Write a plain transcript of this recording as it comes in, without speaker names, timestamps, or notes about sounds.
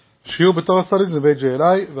שיעור בתורה סטודיס מבית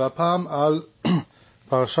ג'אלי, והפעם על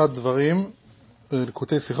פרשת דברים,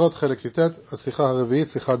 לקוטי שיחות, חלק י"ט, השיחה הרביעית,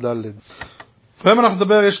 שיחה ד'. בהם אנחנו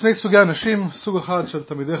נדבר, יש שני סוגי אנשים, סוג אחד של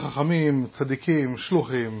תלמידי חכמים, צדיקים,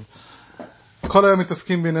 שלוחים, כל היום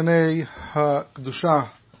מתעסקים בענייני הקדושה,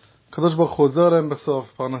 הקדוש ברוך הוא עוזר להם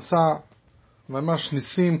בסוף, פרנסה, ממש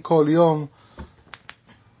ניסים כל יום,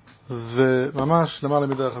 וממש למעלה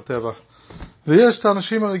מדרך הטבע. ויש את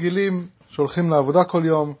האנשים הרגילים שהולכים לעבודה כל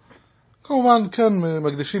יום, כמובן כן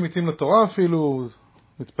מקדישים עיתים לתורה אפילו,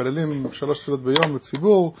 מתפללים 3 תפילות ביום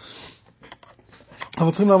בציבור, אבל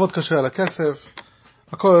צריכים לעבוד קשה על הכסף,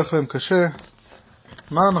 הכל הולך להם קשה.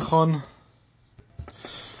 מה נכון?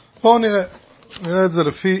 בואו נראה את זה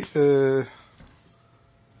לפי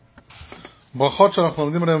ברכות שאנחנו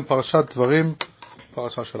לומדים עליהם פרשת דברים,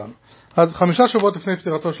 פרשה שלנו. אז 5 שבועות לפני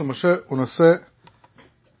פטירתו של משה, הוא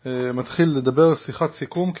מתחיל לדבר שיחת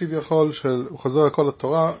סיכום כביכול, הוא חזר לכל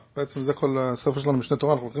התורה, בעצם זה כל הספר שלנו משנה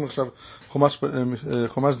תורה, אנחנו מתחילים עכשיו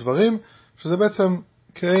חומש דברים, שזה בעצם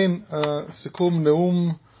כאין סיכום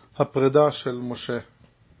נאום הפרידה של משה.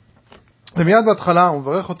 ומיד בהתחלה הוא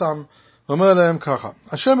מברך אותם, ואומר להם ככה: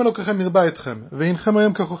 השם אלוקיכם ירבה אתכם, והנכם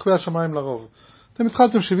היום ככוכבי השמיים לרוב. אתם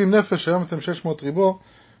התחלתם 70 נפש, היום אתם 60 ריבו,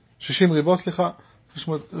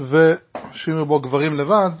 ו-70 ריבו גברים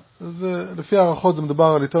לבד. אז לפי הערכות זה מדובר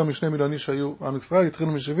על יותר מ2 מיליון איש שהיו עם ישראל,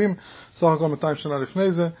 התחילו מ70, סך הכל 200 שנה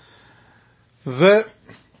לפני זה.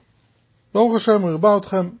 וברוך השם ירבה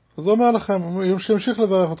אתכם, אז הוא אומר לכם, הוא ימשיך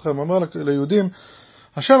לברך אתכם, הוא אומר ליהודים: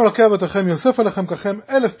 השם אלוקי אבותיכם יוסף עליכם ככם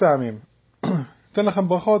 1000 פעמים. ייתן לכם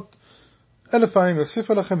ברכות 1000 פעמים,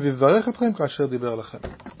 יוסיף עליכם ויברך אתכם כאשר דיבר לכם.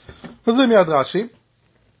 וזה מיד רש"י,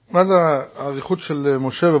 מה זה העריכות של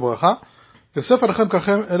משה בברכה? יוסף עליכם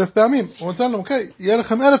ככם 1000 פעמים. הוא נותן לו, אוקיי, יהיה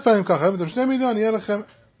לכם 1000 פעמים ככה, אם אתם 2 מיליון, יהיה לכם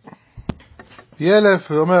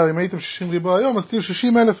 1000, הוא אומר, אם הייתם 60 ריבו היום, אז תהיו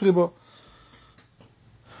 60,000 ריבו.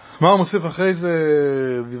 מה הוא מוסיף אחרי זה?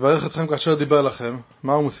 ויברך אתכם כאשר דיבר לכם.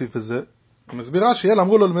 מה הוא מוסיף בזה? הוא מסבירה שיהיה,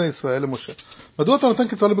 אמרו לו לבני ישראל, למשה: מדוע אתה נותן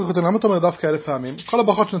קצרה לברכותינו? למה אתה אומר דווקא 1000 פעמים? כל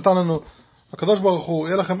הברכות שנתן לנו הקדוש ברוך הוא,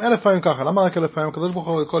 יהיה לכם 1000 פעמים ככה. למה רק 1000 פעמים? הקדוש ברוך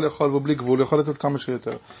הוא הכל יכול ובלי גבול, יכול לתת כמה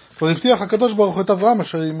שיותר. כבר הבטיח הקדוש ברוך הוא את אברהם,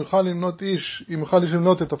 אשר אם יוכל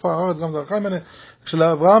למנות את עפר הארץ גם זרעך ממנה.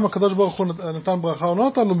 כשלאברהם הקדוש ברוך הוא נתן ברכה, הוא לא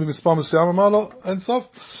נתן לו במספר מסוים, אמר לו אין סוף.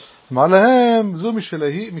 אמר להם: זו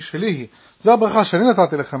משלי, זו הברכה שאני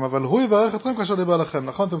נתתי לכם, אבל הוא יברך אתכם כאשר דיבר לכם.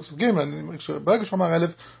 נכון, אתם צודקים, ברגע שהוא אמר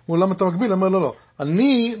 1000, הוא למה אתה מגביל? אומר לא,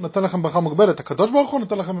 אני נתן לכם ברכה מוגבלת, הקדוש ברוך הוא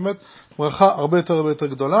נתן לכם באמת ברכה הרבה יותר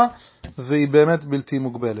גדולה, והיא באמת בלתי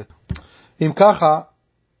מוגבלת. אם ככה,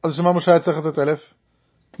 אז שמה משה היה צריך לתת 1000?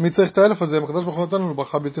 מי צריך את 1000 הזה? הקדוש ברוך הוא נתן לנו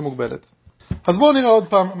ברכה בלתי מוגבלת. אז בואו נראה עוד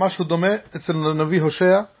פעם משהו דומה אצל הנביא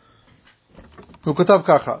הושע. הוא כתב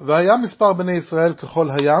ככה: והיה מספר בני ישראל ככל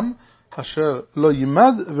הים, אשר לא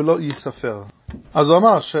יימד ולא ייספר. אז הוא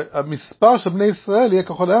אמר שהמספר של בני ישראל יהיה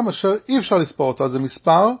ככל הים, אשר אי אפשר לספור אותו. אז זה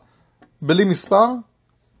מספר, בלי מספר.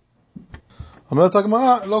 אומרת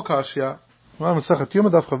הגמרא, לא קשיא. אומר מסכת יומא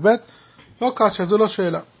דף כ"ב, לא קשיא, זו לא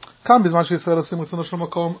שאלה. כאן בזמן שישראל עושים רצונו של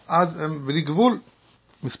מקום, אז הם בלי גבול,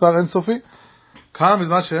 מספר אינסופי. כאן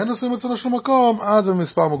בזמן שאין עושים רצונו של מקום, אז זה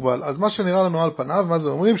מספר מוגבל. אז מה שנראה לנו על פניו, מה זה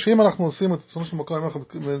אומרים? שאם אנחנו עושים רצונו של מקום, אם אנחנו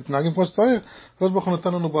מתנהגים כמו שצריך, הקדוש ברוך הוא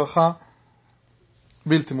נתן לנו ברכה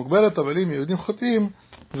בלתי מוגבלת. אבל אם יהודים חוטאים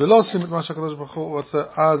ולא עושים את מה שהקדוש ברוך הוא רוצה,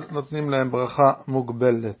 אז נותנים להם ברכה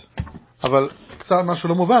מוגבלת. אבל קצת משהו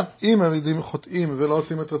לא מובן: אם יהודים חוטאים ולא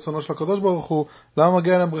עושים את רצונו של הקדוש ברוך הוא, למה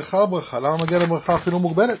מגיע להם ברכה? למה מגיע להם ברכה אפילו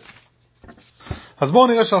מוגבלת? אז בואו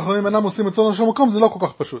נראה שאנחנו אינם עושים את רצונו של מקום, זה לא כל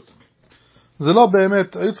כך פשוט. זה לא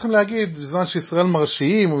באמת, היו צריכים להגיד בזמן שישראל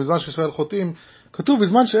מרשיעים או בזמן שישראל חוטאים. כתוב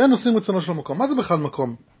בזמן שאין עושים רצונו של מקום. מה זה בכלל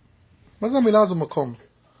מקום? מה זה המילה הזו מקום?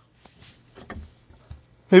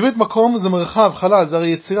 בעברית מקום זה מרחב, חלל, זה הרי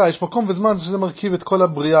יצירה, יש מקום וזמן שזה מרכיב את כל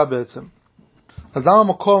הבריאה בעצם. אז למה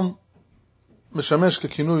מקום משמש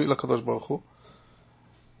ככינוי לקדוש ברוך הוא?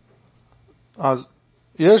 אז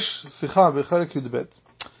יש שיחה בחלק י"ב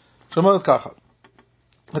שאומרת ככה: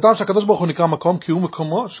 הטעם שהקדוש ברוך הוא נקרא מקום כי הוא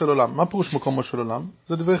מקומו של עולם. מה פירוש מקומו של עולם?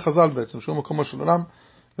 זה דברי חז"ל בעצם, שהוא מקומו של עולם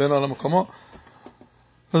ואין עולם מקומו.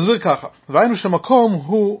 נסביר ככה: והיינו שמקום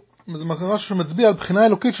הוא משהו שמצביע על בחינה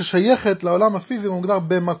אלוקית ששייכת לעולם הפיזי ומוגדר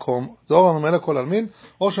במקום. זה אור הממלא כל עלמין,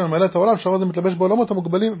 אור שממלא את העולם, שהאור הזה מתלבש בעולמות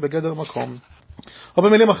המוגבלים בגדר מקום. או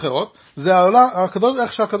במילים אחרות, זה העולם,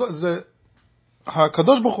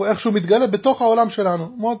 הקדוש ברוך הוא איך שהוא מתגלה בתוך העולם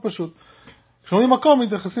שלנו. מאוד פשוט. כשאומרים מקום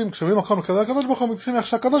מתייחסים, כשאומרים מקום לקדוש ברוך הוא, מתייחסים איך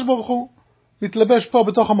שהקדוש ברוך הוא מתלבש פה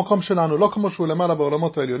בתוך המקום שלנו, לא כמו שהוא למעלה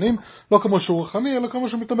בעולמות העליונים, לא כמו שהוא רוחני, אלא כמו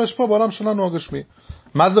שהוא מתלבש פה בעולם שלנו הגשמי.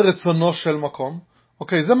 מה זה רצונו של מקום?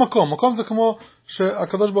 אוקיי, זה מקום. מקום זה כמו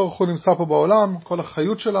שהקדוש ברוך הוא נמצא פה בעולם, כל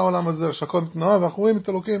החיות של העולם הזה, שהכל מתנועה, ואנחנו רואים את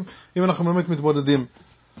אלוקים, אם אנחנו באמת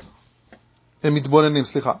מתבוננים,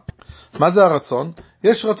 סליחה. מה זה הרצון?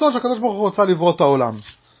 יש רצון שהקדוש ברוך הוא רוצה לברוא את העולם.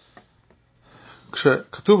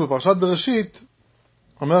 כשכתוב בפרשת בראשית,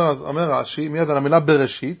 אומר רש"י, מיד על המילה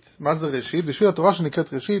בראשית, מה זה ראשית? בשביל התורה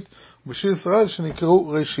שנקראת ראשית, ובשביל ישראל שנקראו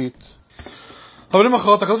ראשית. אבל עם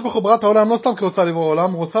אחרות, הקדוש ברוך הוא ברא את העולם לא סתם כי רוצה לברוא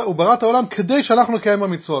העולם, הוא ברא את העולם כדי שאנחנו נקיים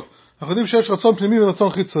במצוות. אנחנו יודעים שיש רצון פנימי ורצון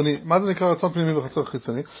חיצוני. מה זה נקרא רצון פנימי ורצון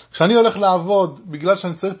חיצוני? כשאני הולך לעבוד בגלל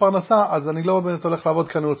שאני צריך פרנסה, אז אני לא באמת הולך לעבוד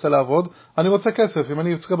כי אני רוצה לעבוד, אני רוצה כסף. אם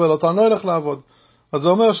אני רוצה לקבל אותו, אני לא הולך לעבוד. אז זה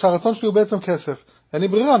אומר שהרצון שלי הוא בעצם כסף. אין לי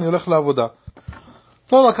ברירה, אני הולך לעבודה.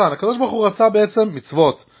 לא כאן, הקדוש ברוך הוא רצה בעצם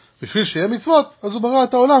מצוות. בשביל שיהיה מצוות, אז הוא ברא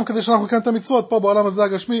את העולם כדי שאנחנו נקיים את המצוות פה בעולם הזה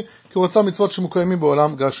הגשמי, כי הוא רצה מצוות שמקיימים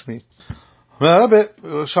בעולם גשמי. והרבא,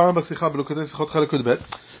 שם בשיחה, בלוקטי שיחות חלק י"ב,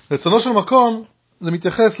 רצונו של מקום, זה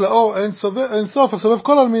מתייחס לאור אין סוף, הסובב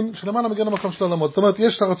כל עלמין, שלמעלה מגיע למקום של העולמות. זאת אומרת,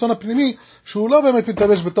 יש את הרצון הפנימי, שהוא לא באמת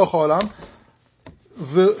מתלבש בתוך העולם,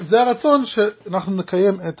 וזה הרצון שאנחנו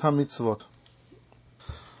נקיים את המצוות.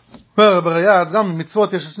 בראייה, גם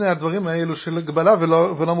במצוות יש את שני הדברים האלו של הגבלה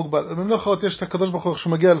ולא מוגבל. במלאכות יש את הקדוש ברוך הוא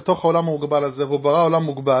שמגיע לתוך העולם המוגבל הזה, והוא ברא עולם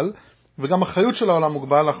מוגבל, וגם החיות של העולם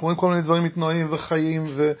מוגבל, אנחנו רואים כל מיני דברים מתנועים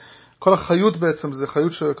וחיים, וכל החיות בעצם זה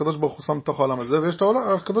חיות שהקדוש ברוך הוא שם לתוך העולם הזה, ויש את העולם,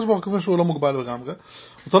 הקדוש ברוך הוא שהוא לא מוגבל לגמרי.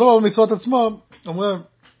 אותו דבר במצוות עצמו, אומרים,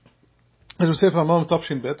 יש בספר המאמר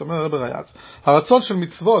תש"ב, אומר רבי רייץ, הרצון של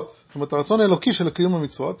מצוות, זאת אומרת הרצון האלוקי של קיום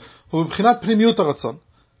המצוות, הוא מבחינת פנימיות הרצון.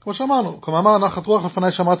 כמו שאמרנו, כמאמר נחת רוח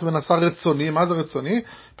לפני שמעת ונעשה רצוני. מה זה רצוני?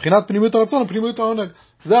 מבחינת פנימיות הרצון ופנימיות העונג.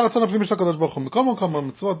 זה הרצון הפנימי של הקדוש ברוך הוא. מכל מקום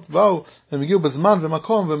המצוות באו, הם הגיעו בזמן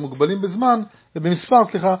ומקום והם מוגבלים בזמן, במספר,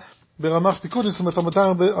 ברמ"ח פיקוד, זאת אומרת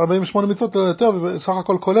 248 מצוות יותר, ובסך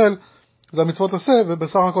הכל כולל זה המצוות עשה,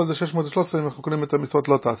 ובסך הכל זה 613 אם אנחנו קוראים את המצוות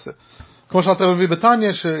לא תעשה. כמו שאתה מביא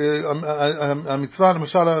בתניא, שהמצווה,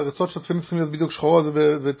 למשל, הרצות של התפילין צריכים להיות בדיוק שחורות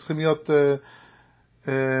וצריכים להיות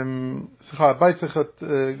הבית צריך להיות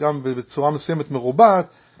גם בצורה מסוימת מרובעת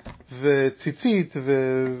וציצית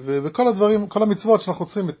וכל הדברים, כל המצוות שאנחנו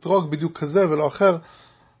צריכים אתרוג בדיוק כזה ולא אחר,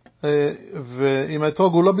 ואם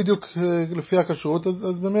האתרוג הוא לא בדיוק לפי הכשרות,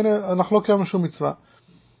 אז במילא אנחנו לא קיימנו שום מצווה.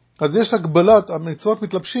 אז יש הגבלות, המצוות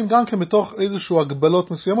מתלבשים גם כן בתוך איזשהו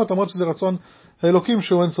הגבלות מסוימות, למרות שזה רצון האלוקים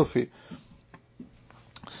שהוא אינסופי.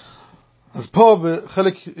 אז פה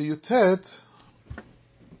בחלק י"ט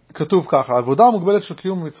כתוב ככה, העבודה המוגבלת של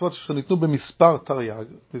קיום המצוות שניתנו במספר תרי"ג,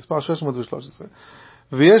 מספר 613,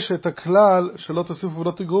 ויש את הכלל שלא תוסיפו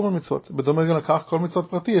ולא תגרעו במצוות. בדומה גם לכך, כל מצוות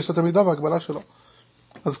פרטי יש את המידה והגבלה שלו.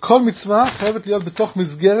 אז כל מצווה חייבת להיות בתוך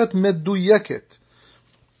מסגרת מדויקת.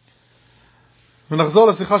 ונחזור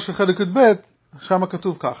לשיחה של חלק י"ב, שם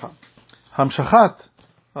כתוב ככה, המשכת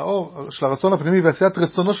האור של הרצון הפנימי ועשיית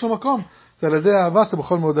רצונו של מקום, זה על ידי האהבה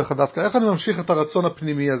שבכל מאודך דווקא. איך אני ממשיך את הרצון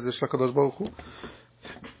הפנימי הזה של הקדוש ברוך הוא?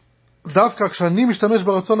 דווקא כשאני משתמש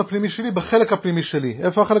ברצון הפנימי שלי, בחלק הפנימי שלי.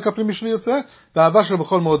 איפה החלק הפנימי שלי יוצא? באהבה של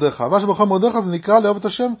בכל מאודך. האהבה של בכל מאודך זה נקרא לאהוב את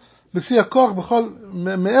השם בשיא הכוח,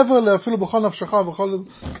 מעבר לאפילו בכל נפשך,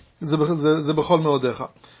 זה בכל מאודך.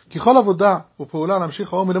 כי כל עבודה ופעולה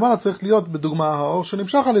להמשיך האור מלמעלה צריך להיות בדוגמה האור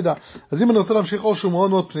שנמשך על ידה. אז אם אני רוצה להמשיך אור שהוא מאוד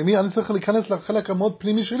מאוד פנימי, אני צריך להיכנס לחלק המאוד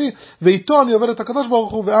פנימי שלי, ואיתו אני עובד את הקדוש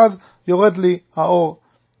ברוך הוא, ואז יורד לי האור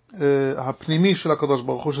הפנימי של הקדוש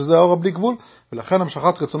ברוך הוא, שזה האור הבלי גבול, ולכן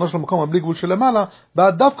המשכת רצונו של המקום הבלי גבול שלמעלה,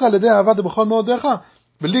 באה דווקא על ידי אהבה בכל מאודך,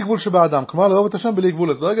 בלי גבול שבאדם, כלומר לאהוב את השם בלי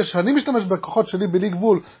גבול. אז ברגע שאני משתמש בכוחות שלי בלי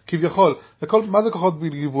גבול, כביכול, מה זה כוחות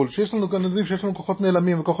בלי גבול? שיש לנו כוחות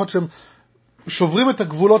נעלמים, וכוחות שהם שוברים את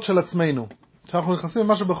הגבולות של עצמנו. כשאנחנו נכנסים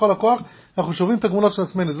למשהו בכל הכוח, אנחנו שוברים את הגבולות של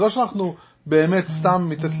עצמנו. זה לא שאנחנו באמת סתם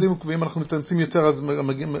מתעצלים, ואם אנחנו מתאמצים יותר אז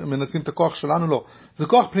מנצלים את הכוח שלנו, לא. זה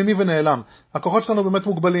כוח פנימי ונעלם. הכוחות שלנו באמת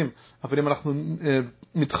מוגבלים. אבל אם אנחנו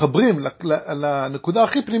מתחברים לנקודה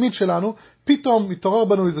הכי פנימית שלנו, פתאום מתעורר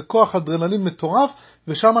בנו איזה כוח אדרנלין מטורף,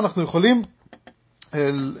 ושם אנחנו יכולים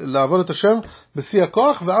לעבוד את השם בשיא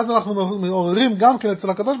הכוח, ואז אנחנו מעוררים גם כן אצל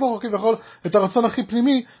הקדוש ברוך הוא כביכול את הרצון הכי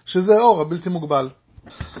פנימי, שזה האור הבלתי מוגבל.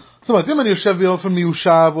 זאת אומרת, אם אני יושב באופן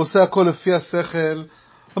מיושב ועושה הכל לפי השכל,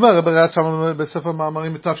 אומר רבינוביץ שם בספר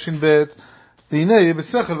מאמרים בתש"ב, והנה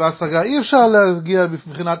בשכל והשגה אי אפשר להגיע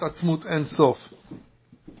מבחינת עצמות אין סוף.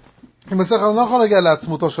 עם השכל אני לא יכול להגיע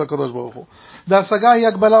לעצמותו של הקדוש ברוך הוא. והשגה היא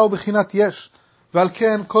הגבלה ובחינת יש, ועל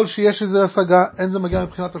כן כל שיש איזה השגה אין זה מגיע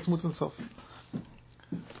מבחינת עצמות אין סוף.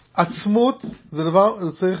 עצמות זה דבר,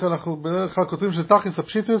 צריך, אנחנו בדרך כלל כותבים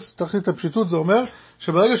שתכלית הפשיטות זה אומר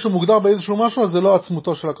שברגע שהוא מוגדר באיזשהו משהו, אז זה לא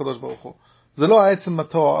עצמותו של הקדוש ברוך הוא. זה לא העצם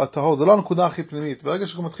הטהור, זה לא הנקודה הכי פנימית. ברגע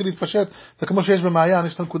שהוא מתחיל להתפשט, זה כמו שיש במעיין,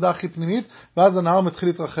 יש את הנקודה הכי פנימית, ואז הנהר מתחיל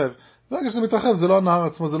להתרחב. ברגע שזה מתרחב, זה לא הנהר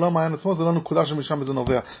עצמו, זה לא המעיין עצמו, זה לא נקודה שמשם זה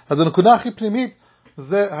נובע. אז הנקודה הכי פנימית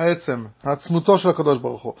זה העצם, העצמותו של הקדוש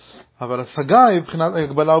ברוך הוא. אבל השגה היא מבחינת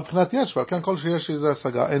הגבלה ובחינת יש, ועל כן כל שיש זה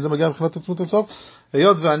השגה. אין זה מגיע מבחינת עצמות אינסוף.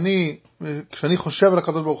 היות ואני, כשאני חושב על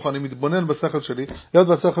הקדוש ברוך הוא, אני מתבונן בשכל שלי, היות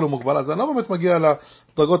והשכל הוא מוגבל, אז אני לא באמת מגיע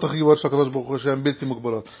לדרגות הכי גבוהות של הקדוש ברוך הוא, שהן בלתי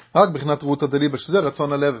מוגבלות. רק מבחינת רותא דליבא, שזה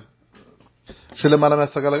רצון הלב, שלמעלה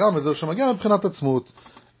מהשגה לגמרי, וזהו שמגיע מבחינת עצמות.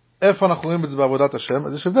 איפה אנחנו רואים את זה בעבודת השם?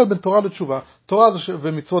 אז יש הבדל בין תורה לתשובה. תורה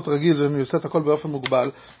ומצוות רגיל, זה עושה את הכל באופן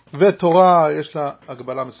מוגבל, ותורה יש לה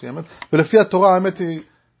הגבלה מסוימת, ולפי התורה, האמת היא,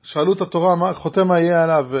 שאלו את התורה, חותם מה יהיה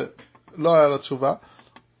עליו, ולא היה לה תשובה,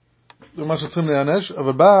 זה מה שצריכים להיענש,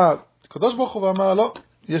 אבל בא הקדוש ברוך הוא ואמר, לא,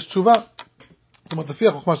 יש תשובה. זאת אומרת, לפי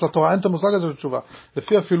החוכמה של התורה, אין את המושג הזה של תשובה.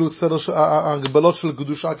 לפי אפילו סדר, ההגבלות של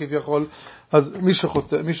קדושה כביכול, אז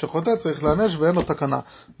מי שחוטא צריך להיענש ואין לו תקנה.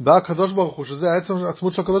 בא הקדוש ברוך הוא, שזה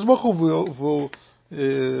העצמות של הקדוש ברוך הוא,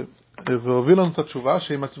 והוביל לנו את התשובה,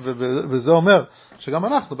 וזה אומר שגם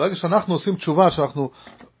אנחנו, ברגע שאנחנו עושים תשובה, או שאנחנו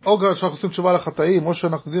עושים תשובה לחטאים, או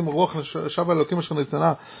שאנחנו יודעים רוח שב האלוקים אשר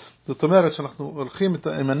ניתנה, זאת אומרת שאנחנו הולכים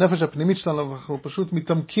עם הנפש הפנימית שלנו, ואנחנו פשוט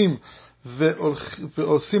מתעמקים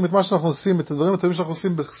ועושים את מה שאנחנו עושים, את הדברים הטובים שאנחנו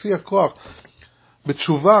עושים בשיא הכוח,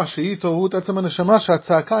 בתשובה שהיא התעוררות עצם הנשמה,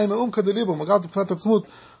 שהצעקה היא מאום כדליבו, מגעת מבחינת עצמות,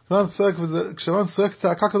 כשאדם צועק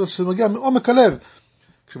צעקה כזאת שזה מגיע מעומק הלב,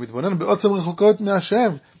 כשמתבונן בעוצם רחוקות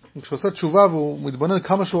מהשם, כשעושה תשובה והוא מתבונן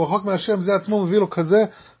כמה שהוא רחוק מהשם, זה עצמו מביא לו כזה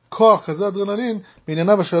כוח, כזה אדרנלין,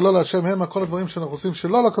 בענייניו אשר לא להשם הם כל הדברים שאנחנו עושים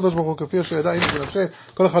שלא לקדוש ברוך הוא, כפי שידע אם זה נפשי,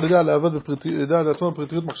 כל אחד יודע לעבוד ידע לעצמו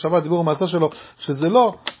בפרטיות מחשבה, דיבור ומעשה שלו, שזה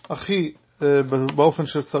לא הכי באופן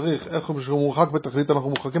שצריך, איך הוא מורחק בתכלית, אנחנו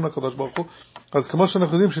מורחקים לקדוש ברוך הוא. אז כמו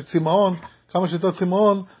שאנחנו יודעים שצימאון, כמה שיותר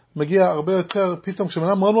צימאון, מגיע הרבה יותר, פתאום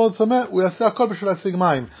כשמנה מאוד מאוד צמא, הוא יעשה הכל בשביל להשיג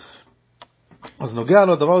מים. אז נוגע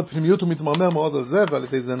לו הדבר בפנימיות, הוא מתמרמר מאוד על זה, ועל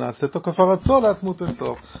ידי זה נעשה תוקף הרצון לעצמות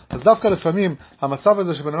אינסוף. אז דווקא לפעמים המצב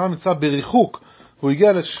הזה שבן אדם נמצא בריחוק, הוא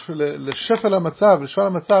הגיע לשפל המצב, לשפל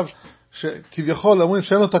המצב שכביכול אומרים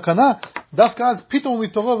שאין לו תקנה, דווקא אז פתאום הוא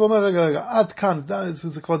מתעורר ואומר רגע, עד כאן,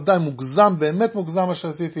 זה כבר די מוגזם, באמת מוגזם מה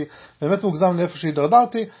שעשיתי, באמת מוגזם לאיפה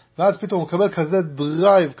שהתדרדרתי, ואז פתאום הוא מקבל כזה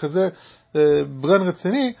דרייב, כזה ברן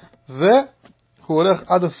רציני, והוא הולך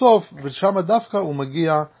עד הסוף, ושם דווקא הוא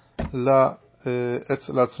מגיע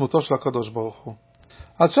לעצמותו של הקדוש ברוך הוא.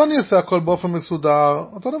 אז שאני אעשה הכל באופן מסודר,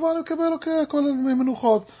 אותו דבר אני מקבל הכל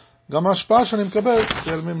ממנוחות. גם ההשפעה שאני מקבל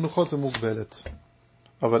של ממנוחות זה מוגבלת.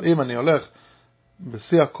 אבל אם אני הולך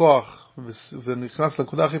בשיא הכוח ונכנס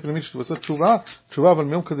לנקודה הכי פנימית שלי ועושה תשובה אבל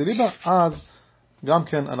מיום כדליבא, אז גם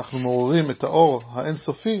כן אנחנו מעוררים את האור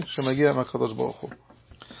האינסופי שמגיע מהקדוש ברוך הוא.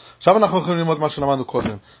 עכשיו אנחנו יכולים ללמוד מה שלמדנו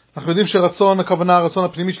קודם. אנחנו יודעים שרצון, הכוונה, הרצון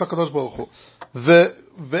הפנימי של הקדוש ברוך הוא.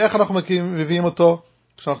 ואיך אנחנו מביאים אותו?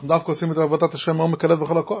 כשאנחנו דווקא עושים את עבודת השם מעומק הלב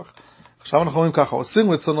בכל הכוח. עכשיו אנחנו אומרים ככה,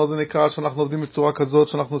 עושים רצונו, זה נקרא שאנחנו עובדים בצורה כזאת,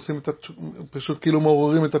 שאנחנו עושים פשוט כאילו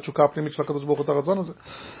מעוררים את התשוקה הפנימית של הקדוש ברוך הוא, את הרצון הזה.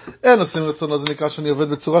 אין עושים רצונו, זה נקרא שאני עובד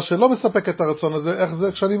בצורה שלא מספק את הרצון הזה, איך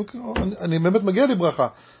זה, כשאני באמת מגיע לי ברכה,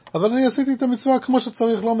 אבל אני עשיתי את המצווה כמו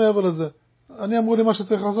שצריך, לא מעבר לזה. אני אמרו לי מה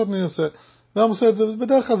שצריך לעשות, אני עושה. ואני עושה את זה,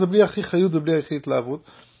 בדרך כלל זה בלי הכי חיות ובלי הכי התלהבות.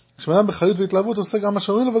 כשאדם בחיות והתלהבות עושה גם מה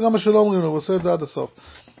שאומרים לו וגם מה שלא אומרים לו, הוא עושה את זה עד הסוף.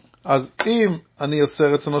 אז אם אני עושה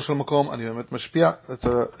רצונו של מקום, אני באמת משפיע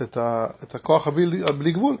את הכוח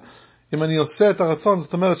בלי גבול. אם אני עושה את הרצון,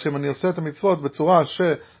 זאת אומרת שאם אני עושה את המצוות בצורה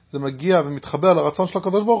שזה מגיע ומתחבר לרצון של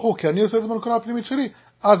הקדוש ברוך הוא, כי אני עושה את זה בנקודה הפנימית שלי,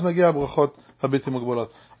 אז מגיע הברכות הבלתי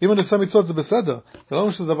מוגבלות. אם אני עושה מצוות זה בסדר. זה לא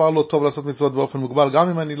אומר שזה דבר לא טוב לעשות מצוות באופן מוגבל, גם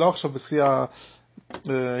אם אני לא עכשיו בשיא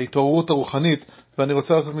ההתעוררות הרוחנית, ואני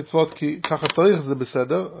רוצה לעשות מצוות כי ככה צריך, זה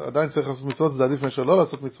בסדר. עדיין צריך לעשות מצוות, זה עדיף מאשר לא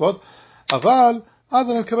לעשות מצוות, אבל אז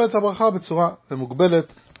אני מקבל את הברכה בצורה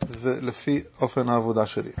מוגבלת ולפי אופן העבודה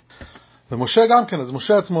שלי. ומשה גם כן, אז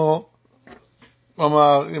משה עצמו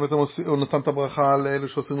אמר, אם הוא נתן את הברכה לאלו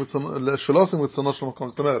שלא עושים רצונו של מקום,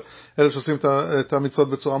 זאת אומרת, אלו שעושים את המצוות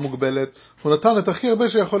בצורה מוגבלת, הוא נתן את הכי הרבה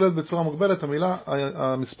שיכול להיות בצורה מוגבלת.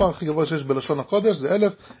 המספר הכי גבוה שיש בלשון הקודש זה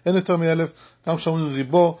 1,000, אין יותר מ1,000, גם כשאומרים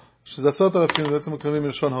ריבו, שזה 10,000, זה בעצם מקריבים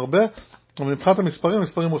מלשון הרבה, אבל מבחינת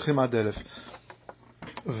המספרים הולכים עד 1,000.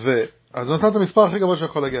 אז הוא נתן את המספר הכי גבוה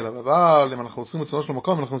שיכול להגיע אליו. אבל אם אנחנו עושים רצונו של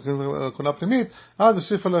מקום, אנחנו עושים לקונה פנימית, אז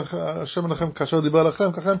הוסיף השם עליכם כאשר דיבר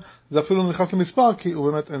לכם, ככם, זה אפילו נכנס למספר, כי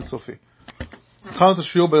הוא באמת אינסופי. התחלנו את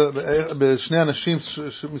השיעור בשני אנשים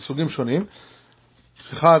מסוגים שונים.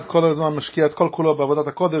 אחד כל הזמן משקיע את כל כולו בעבודת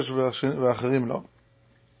הקודש, ואחרים לא.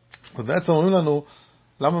 אז בעצם אומרים לנו,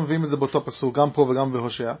 למה מביאים את זה באותו פסוק, גם פה וגם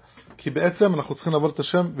בהושע? כי בעצם אנחנו צריכים לעבוד את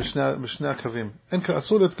השם בשני הקווים.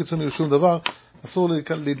 אסור להיות קיצוני לשום דבר, אסור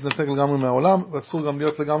להתנתק לגמרי מהעולם, ואסור גם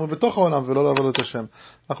להיות לגמרי בתוך העולם ולא לעבוד את השם.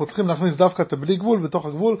 אנחנו צריכים להכניס דווקא את הבלי גבול בתוך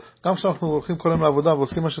הגבול, גם כשאנחנו הולכים כל יום לעבודה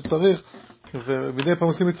ועושים מה שצריך, ומדי פעם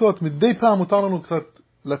עושים מצוות, מדי פעם מותר לנו קצת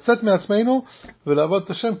לצאת מעצמנו ולעבוד את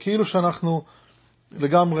השם כאילו שאנחנו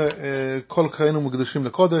לגמרי כל חיינו מוקדשים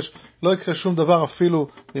לקודש. לא יקרה שום דבר, אפילו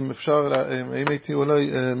אם הייתי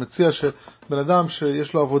אולי מציע שבן אדם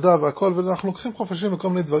שיש לו עבודה והכל, ואנחנו לוקחים חופשים לכל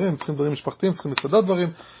מיני דברים, צריכים דברים משפחתיים, צריכים לסדר דברים,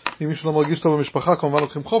 אם מישהו לא מרגיש טוב במשפחה כמובן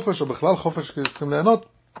לוקחים חופש, או בכלל חופש כי צריכים ליהנות,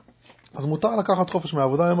 אז מותר לקחת חופש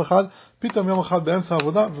מהעבודה יום אחד, פתאום יום אחד באמצע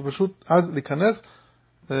העבודה, ופשוט אז להיכנס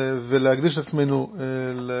ולהקדיש עצמנו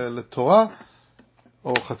לתורה,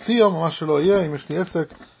 או חצי יום, או מה שלא יהיה, אם יש לי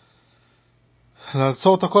עסק,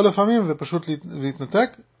 לעצור את הכל לפעמים ופשוט להתנתק,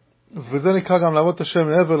 וזה נקרא גם לעבוד את השם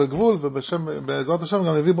מעבר לגבול, ובעזרת השם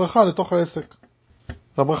גם להביא ברכה לתוך העסק.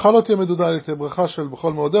 והברכה לא תהיה מדודה, תהיה ברכה של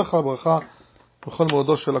בכל מאודיך, ברכה בכל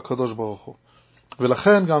מאודו של הקדוש ברוך הוא.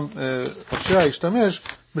 ולכן גם הושע ישתמש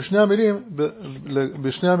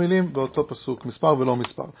בשני המילים באותו פסוק, מספר ולא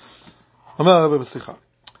מספר. אומר הרב בשיחה,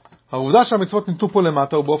 העובדה שהמצוות ניתנו פה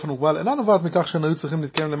למטה ובאופן מוגבל אינה נובעת מכך שהן היו צריכים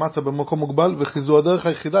להתקיים למטה במקום מוגבל, וכי זו הדרך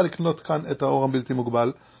היחידה לקנות כאן את האור הבלתי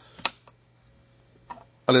מוגבל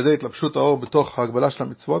על ידי התלבשות האור בתוך ההגבלה של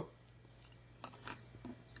המצוות.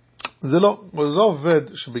 זה לא עובד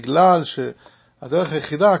שבגלל שהדרך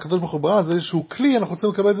היחידה הקדוש ברוך הוא ברא זה איזשהו כלי, אנחנו רוצים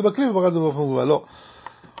לקבל את זה בכלי וברא את זה באופן מוגבל. לא,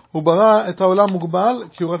 הוא ברא את העולם מוגבל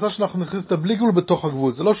כי הוא רצה שאנחנו נכניס את הבלי גבול בתוך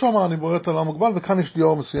הגבול. זה לא שהוא אמר אני בורא את העולם מוגבל וכאן יש לי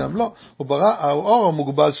אור מסוים, לא, הוא ברא האור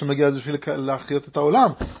המוגבל שמגיע לזה בשביל להחיות את העולם,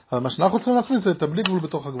 אבל מה שאנחנו צריכים להכניס זה את הבלי גבול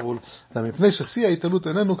בתוך הגבול, מפני ששיא ההתעלות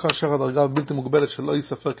איננו כאשר הדרגה בלתי מוגבלת שלא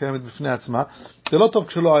יספר קיימת בפני עצמה. זה לא טוב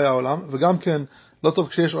כשלא היה עולם, וגם כן לא טוב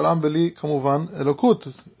כשיש עולם בלי כמובן אלוקות,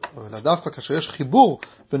 אבל דווקא כאשר יש חיבור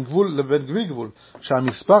בין גבול לבין גבול,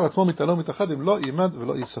 שהמספר עצמו מתעלה ומתאחד אם לא יימד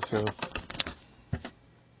ולא יספר.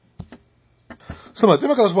 זאת אומרת,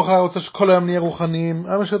 אם הקדוש ברוך הוא רוצה שכל היום נהיה רוחניים,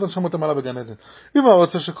 היה משאיר את הנשמות למעלה בגן עדן. אם הוא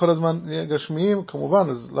רוצה שכל הזמן נהיה גשמיים, כמובן,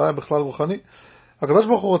 אז לא היה בכלל רוחני. הקדוש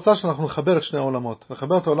ברוך הוא רוצה שאנחנו נחבר את שני העולמות,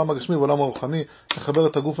 נחבר את העולם הגשמי והעולם הרוחני, נחבר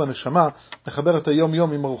את הגוף והנשמה, נחבר את היום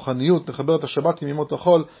יום עם הרוחניות, נחבר את השבת עם ימות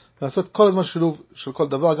החול, לעשות כל הזמן שילוב של כל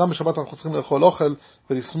דבר. גם בשבת אנחנו צריכים לאכול אוכל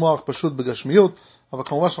ולשמוח פשוט בגשמיות, אבל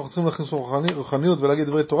כמובן שאנחנו צריכים להכניס רוחניות ולהגיד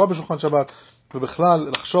דברי תורה בשולחן שבת, ובכלל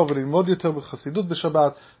לחשוב וללמוד יותר בחסידות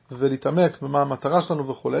בשבת ולהתעמק במה המטרה שלנו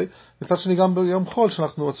וכו'. מצד שני גם ביום חול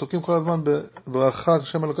שאנחנו עסוקים כל הזמן בברכה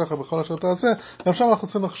השם אלוקיך בכל אשר תעשה, גם שם אנחנו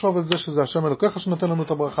צריכים לחשוב על זה שזה השם אלוקיך שנותן לנו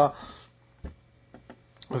את הברכה.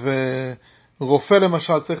 ורופא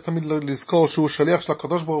למשל צריך תמיד לזכור שהוא שליח של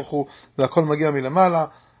הקדוש ברוך הוא והכל מגיע מלמעלה,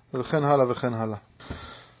 וכן הלאה וכן הלאה.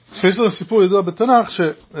 שיש לנו סיפור ידוע בתנ"ך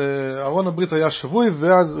שארון הברית היה שבוי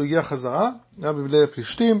ואז הוא הגיע חזרה, היה בבלי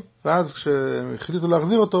הפלישתים, ואז כשהחליטו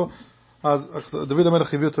להחזיר אותו, אז דוד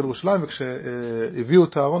המלך הביא אותו לירושלים, וכשהביאו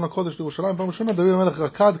את הארון הקודש לירושלים פעם ראשונה, דוד המלך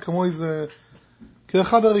רקד כמו איזה,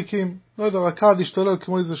 כאחד הריקים, לא יודע, רקד, השתולל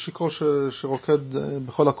כמו איזה שיקרו שרוקד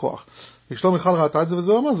בכל הכוח. אשתו מיכל ראתה את זה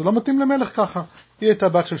וזה אומר, זה לא מתאים למלך ככה. היא הייתה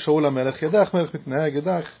בת של שאול המלך, ידע איך מלך מתנהג,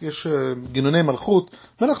 ידע איך יש גינוני מלכות,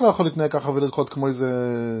 מלך לא יכול להתנהג ככה ולרקוד כמו איזה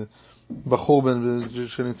בחור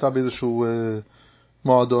שנמצא באיזשהו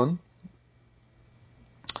מועדון.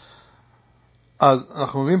 אז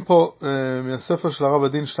אנחנו מביאים פה מהספר של הרב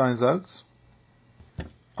הדין שטיינזלץ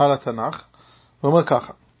על התנ"ך, הוא אומר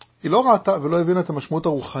ככה, היא לא ראתה ולא הבינה את המשמעות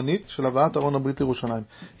הרוחנית של הבאת ארון הברית לירושלים.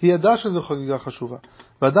 היא ידעה שזו חגיגה חשובה,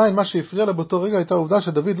 ועדיין מה שהפריע לה באותו רגע הייתה העובדה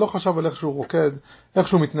שדוד לא חשב על איך שהוא רוקד, איך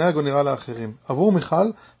שהוא מתנהג או נראה לאחרים. עבור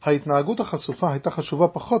מיכל, ההתנהגות החשופה הייתה חשובה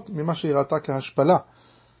פחות ממה שהיא ראתה כהשפלה.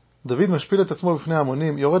 דוד משפיל את עצמו בפני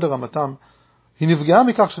המונים, יורד לרמתם. היא נפגעה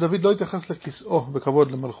מכך שדוד לא התייחס לכיסאו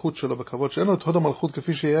בכבוד, למלכות שלו בכבוד, שאין לו את הוד המלכות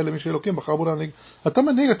כפי שיהיה למי שאלוקים בחר בו להנהיג. אתה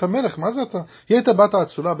מנהיג, אתה מלך, מה זה אתה? היא הייתה בת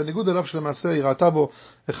האצולה, בניגוד אליו שלמעשה היא ראתה בו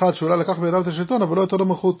אחד שאולי לקח בידיו את השלטון, אבל לא את הוד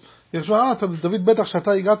המלכות. היא חשבה, דוד בטח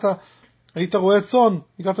שאתה הגעת, היית רועה צאן,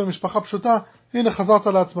 הגעת במשפחה פשוטה, הנה חזרת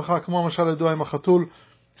לעצמך, כמו המשל הידוע עם החתול,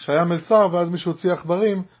 שהיה מלצר ואז מישהו הוציא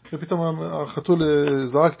עכברים, ופתאום החתול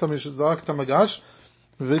זרק את המגש,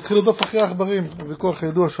 והתחיל לדוף אחרי העכברים. הוויכוח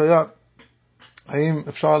הידוע שהיה האם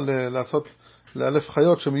אפשר לאלף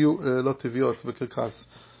חיות שהן יהיו לא טבעיות וקרקס.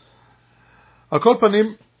 על כל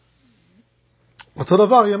פנים, אותו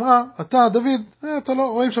דבר, היא אמרה, אתה, דוד, אתה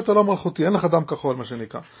לא, רואים שאתה לא מלכותי, אין לך דם כחול, מה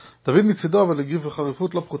שנקרא. דוד מצידו, אבל הגיב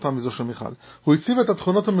וחריפות לא פחותה מזו של מיכל. הוא הציב את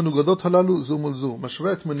התכונות המנוגדות הללו זו מול זו,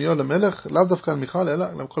 משווה את מניעו למלך, לאו דווקא על מיכל, אלא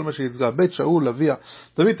לכל מה שיצגע, בית שאול, אביה.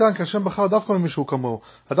 דוד טען כי השם בחר דווקא ממישהו כמוהו.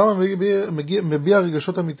 אדם מביע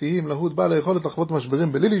רגשות אמיתיים, להוד, בעל היכולת לחוות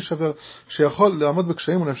משברים בלי להישבר, שיכול לעמוד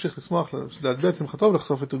בקשיים ולהמשיך לשמוח, להטביע את שמחתו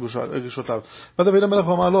ולחשוף את רגשותיו. ודוד המלך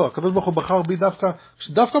אמר לו, הקדוש ברוך הוא בחר בי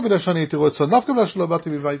דווקא בגלל שאני הייתי רואה צאן, דווקא בגלל שלא באתי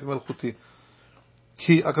מבית מלכותי.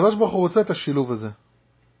 כי הקדוש ברוך הוא רוצה את השילוב הזה.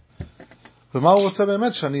 ומה הוא רוצה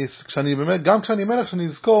באמת? גם כשאני מלך, שאני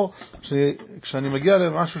אזכור, כשאני מגיע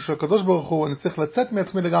למשהו של הקדוש ברוך הוא, אני צריך לצאת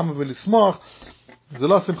מעצמי לגמרי ולשמוח. זה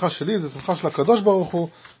לא השמחה שלי, זה שמחה של הקדוש ברוך הוא,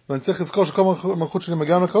 ואני צריך לזכור שכל מלכות שלי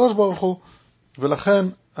מגיעה לקדוש ברוך הוא, ולכן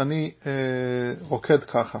אני רוקד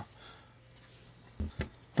ככה.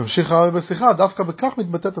 נמשיך הרי בשיחה, דווקא בכך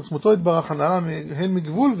מתבטאת עצמותו יתברך הנעלה הן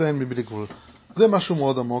מגבול והן מבלי גבול. זה משהו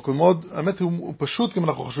מאוד עמוק, ומאוד, האמת הוא פשוט אם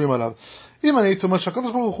אנחנו חושבים עליו. אם אני הייתי אומר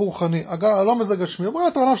שהקדוש ברוך הוא רוחני, לא מזג השמי, אומר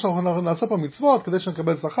את העולם שאנחנו נעשה פה מצוות כדי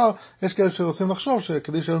שנקבל שכר, יש כאלה שרוצים לחשוב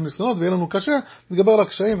שכדי שיהיה לנו ניסיונות ויהיה לנו קשה, נתגבר על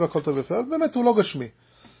הקשיים והכל טוב יפה, באמת הוא לא גשמי.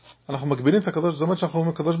 אנחנו מגבילים את הקדוש, זאת אומרת שאנחנו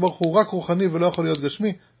אומרים הקדוש ברוך הוא רק רוחני ולא יכול להיות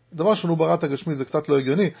גשמי. דבר שהוא ברא את הגשמי זה קצת לא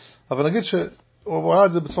הגיוני, אבל נגיד שהוא ברא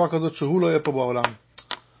את זה בצורה כזאת שהוא לא יהיה פה בעולם.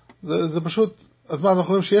 זה פשוט, אז מה, אנחנו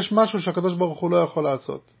אומרים שיש משהו שהקדוש ברוך הוא לא יכול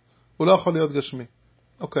לעשות. הוא לא יכול להיות גשמי.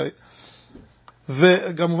 אוקיי.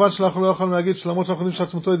 וגם מובן שאנחנו לא יכולים להגיד שלמרות שאנחנו יודעים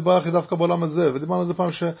שעצמתו יתברך היא דווקא בעולם הזה, ודיברנו על זה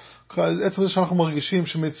פעם שעצם זה שאנחנו מרגישים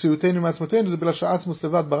שמציאותנו מעצמתנו זה בגלל שהעצמוס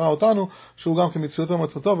לבד ברא אותנו, שהוא גם כמציאותו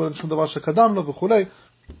מעצמתו, אבל אין שום דבר שקדם לו וכו'.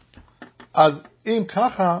 אז אם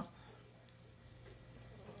ככה,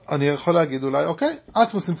 אני יכול להגיד אולי, אוקיי,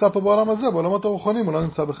 עצמוס נמצא פה בעולם הזה, בעולמות הרוחניים, הוא לא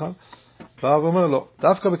נמצא בכלל. והוא אומר לא,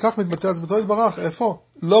 דווקא בכך מתבטא עצמתו יתברך, איפה?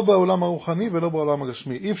 לא בעולם הרוחני ולא בעולם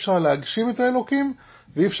הגשמי. אי אפשר להגשים את האלוקים,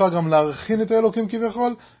 ואי אפשר גם להרחין את האלוקים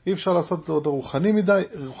כביכול, אי אפשר לעשות אותו רוחני מדי,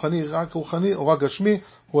 רק רוחני או רק גשמי,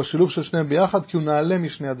 הוא השילוב של שניהם ביחד, כי הוא נעלה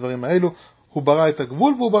משני הדברים האלו, הוא ברא את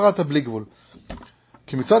הגבול והוא ברא את הבלי גבול.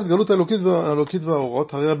 כי מצד התגלות האלוקית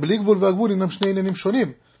והאורות, הרי הבלי גבול והגבול אינם שני עניינים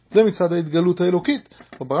שונים. זה מצד ההתגלות האלוקית.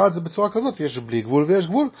 הוא ברא את זה בצורה כזאת, יש בלי גבול ויש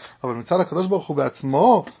גבול, אבל מצד הקדוש ברוך הוא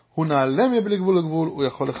בעצמו, הוא נעלה מבלי גבול לגבול, הוא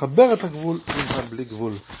יכול לחבר את הגבול עם הבלי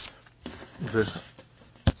גבול.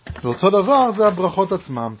 ואותו דבר זה הברכות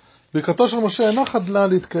עצמם. ברכתו של משה אינה חדלה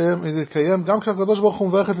להתקיים גם כשהקדוש ברוך הוא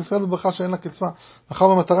מברך את ישראל בברכה שאין לה קצבה. מאחר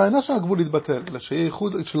והמטרה אינה שהגבול יתבטל, אלא שיהיה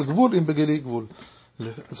ייחוד של גבול עם בגילי גבול.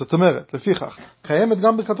 זאת אומרת, לפיכך, קיימת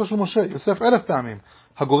גם ברכתו של משה, יוסף 1000 פעמים,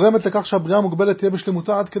 הגורמת לכך שהבריאה המוגבלת תהיה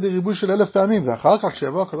בשלמותה עד כדי ריבוי של 1000 פעמים, ואחר כך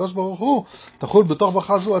כשיבוא הקדוש ברוך הוא, תחול בתוך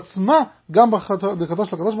ברכה זו עצמה, גם ברכתו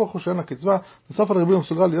של הקדוש ברוך הוא שאין לה קצבה, בסוף הריבוי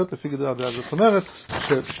המסוגל להיות לפי גדרי הדעה. זאת אומרת,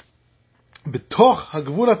 שבתוך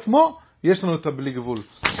הגבול עצמו, יש לנו את הבלי גבול.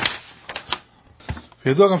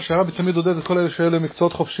 וידוע גם שהרבי תמיד עודד את כל אלה שהיו להם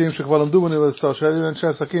מקצועות חופשיים שכבר למדו באוניברסיטה, שהיו להם אנשי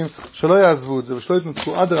עסקים שלא יעזבו את זה ושלא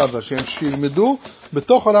יתנתקו עד רבה, שהם שילמדו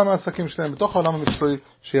בתוך עולם העסקים שלהם, בתוך העולם המקצועי,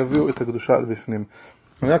 שיביאו את הקדושה בפנים.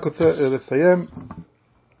 אני רק רוצה לסיים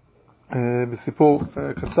בסיפור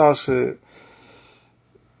קצר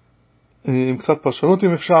עם קצת פרשנות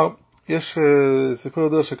אם אפשר. יש סיפור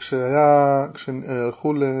ידוע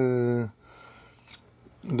כשהלכו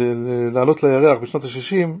לעלות לירח בשנות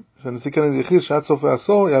ה-60, שהנשיא קנדי הכריז שעד סוף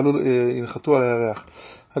העשור ינחתו על הירח.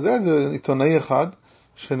 אז היה עיתונאי אחד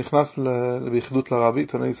שנכנס ביחידות לרבי,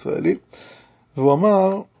 עיתונאי ישראלי, והוא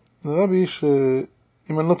אמר לרבי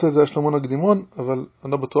שאם אני לא טועה זה היה שלמה הקדימון, אבל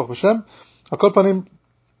אני לא בטוח בשם. על כל פנים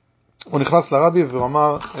הוא נכנס לרבי והוא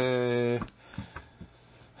אמר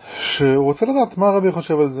שהוא רוצה לדעת מה הרבי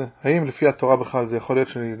חושב על זה, האם לפי התורה בכלל זה יכול להיות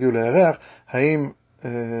שיגיעו לירח, האם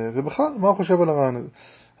ובכלל, מה הוא חושב על הרעיון הזה?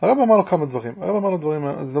 הרב אמר לו כמה דברים. הרב אמר לו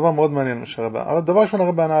דברים, זה דבר מאוד מעניין מה שהרב. הדבר ראשון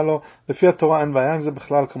הרב ענה לו, לפי התורה אין בעיה עם זה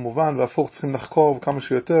בכלל כמובן, והפוך צריכים לחקור כמה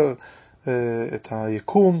שיותר את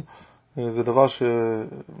היקום, זה דבר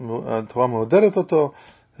שהתורה מעודדת אותו,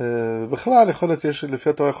 בכלל יכול להיות, לפי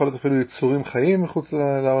התורה יכול להיות אפילו יצורים חיים מחוץ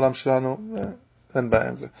לעולם שלנו, אין בעיה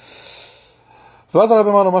עם זה. ואז הרב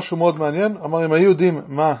אמר לו משהו מאוד מעניין, אמר אם היו יודעים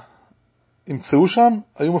מה ימצאו שם,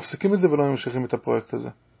 היו מפסיקים את זה ולא ממשיכים את הפרויקט הזה.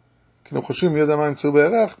 כי הם חושבים, מי יודע מה ימצאו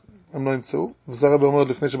בירח, הם לא ימצאו. וזה הרב אומר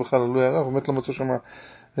לפני שבכלל עלו ירח, באמת לא מצאו שם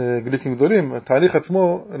גליקים גדולים. התהליך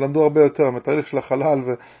עצמו למדו הרבה יותר, התהליך של החלל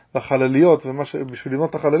והחלליות, ובשביל לבנות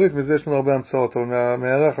את החללית, מזה יש לנו הרבה המצאות, אבל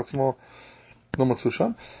מהירח עצמו לא מצאו שם.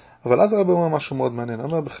 אבל אז הרב אומר משהו מאוד מעניין. הוא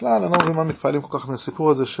אומר, בכלל, אני לא מבין מה מתפעלים כל כך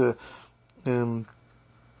מהסיפור הזה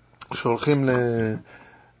שהולכים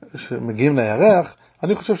שמגיעים לירח.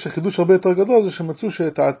 אני חושב שחידוש הרבה יותר גדול זה שמצאו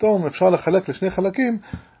שאת האטום אפשר לחלק לשני חלקים,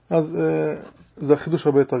 אז זה החידוש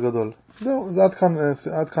הרבה יותר גדול. זהו, זה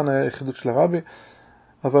עד כאן החידוש של הרבי,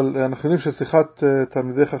 אבל אנחנו יודעים ששיחת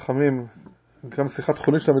תלמידי חכמים, גם שיחת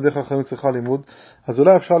חולין של תלמידי חכמים צריכה לימוד, אז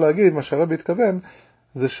אולי אפשר להגיד, מה שהרבי התכוון,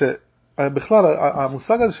 זה שבכלל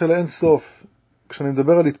המושג הזה של אין סוף, כשאני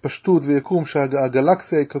מדבר על התפשטות ויקום,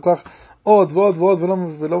 שהגלקסיה היא כל כך עוד ועוד ועוד,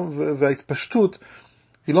 וההתפשטות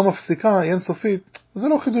היא לא מפסיקה, היא אינסופית, זה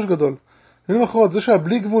לא חידוש גדול. במילים אחרות, זה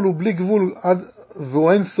שהבלי גבול הוא בלי גבול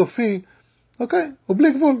והוא אינסופי, אוקיי, הוא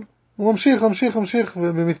בלי גבול. הוא ממשיך,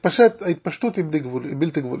 ומתפשט, ההתפשטות היא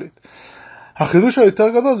בלתי גבולית. החידוש היותר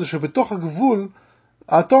גדול זה שבתוך הגבול,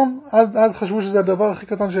 האטום, אז חשבו שזה הדבר הכי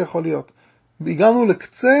קטן שיכול להיות. הגענו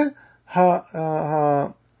לקצה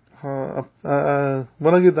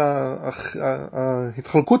בוא נגיד,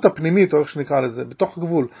 ההתחלקות הפנימית, או איך שנקרא לזה, בתוך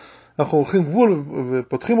הגבול. אנחנו הולכים גבול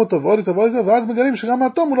ופותחים אותו ועוד יותר ועוד יותר, ואז מגלים שגם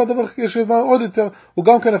האטום הוא לא דבר, יש דבר עוד יותר, הוא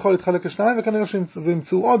גם כן יכול להתחלק לשניים, וכנראה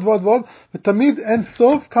שימצאו עוד ועוד ועוד, ותמיד אין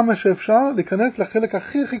סוף כמה שאפשר להיכנס לחלק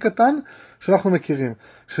הכי קטן שאנחנו מכירים.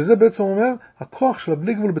 שזה בעצם אומר, הכוח של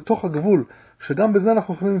הבלי גבול בתוך הגבול, שגם בזה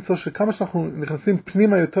אנחנו יכולים למצוא שכמה שאנחנו נכנסים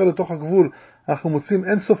פנימה יותר לתוך הגבול, אנחנו מוצאים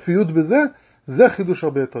אין סופיות בזה, זה חידוש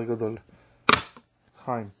הרבה יותר גדול.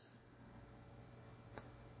 חיים.